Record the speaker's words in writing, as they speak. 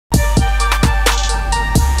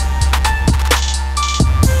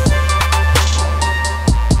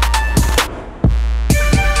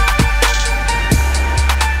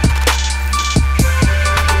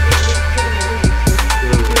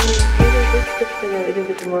a little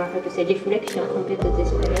bit more, how to say, reflection compared to this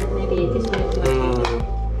color. Maybe this one.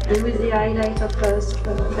 And with the highlight of first,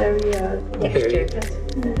 very texture.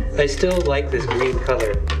 I still like this green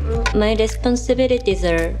color. My responsibilities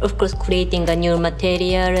are, of course, creating a new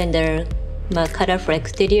material and the color for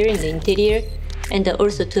exterior and the interior, and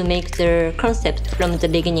also to make the concept from the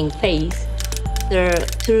beginning phase.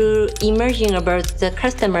 To imagine about the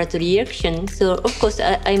customer's reaction. So of course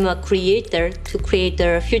I'm a creator to create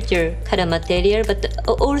a future color material, but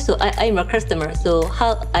also I'm a customer, so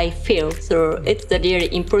how I feel. So it's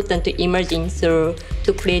really important to imagine, so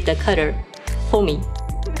to create a color for me.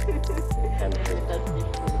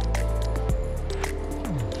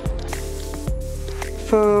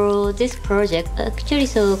 For this project, actually,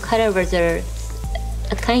 so color was a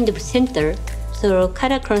kind of center. So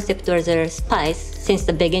color concept was a spice since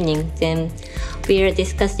the beginning. Then we are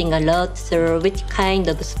discussing a lot, so which kind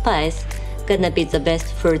of spice gonna be the best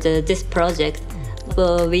for this project.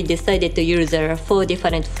 Well, we decided to use 4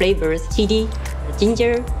 different flavors: chili,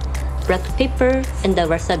 ginger, black pepper, and the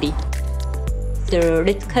wasabi. The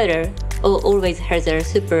red color always has a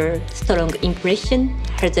super strong impression,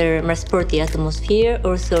 has a more sporty atmosphere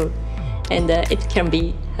also, and it can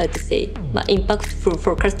be, how to say, impactful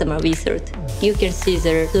for customer research. You can see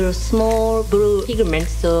the small blue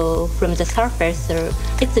pigments so from the surface. So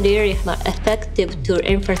it's really effective to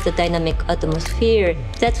enhance the dynamic atmosphere.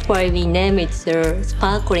 That's why we name it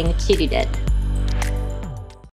Sparkling Chili Red.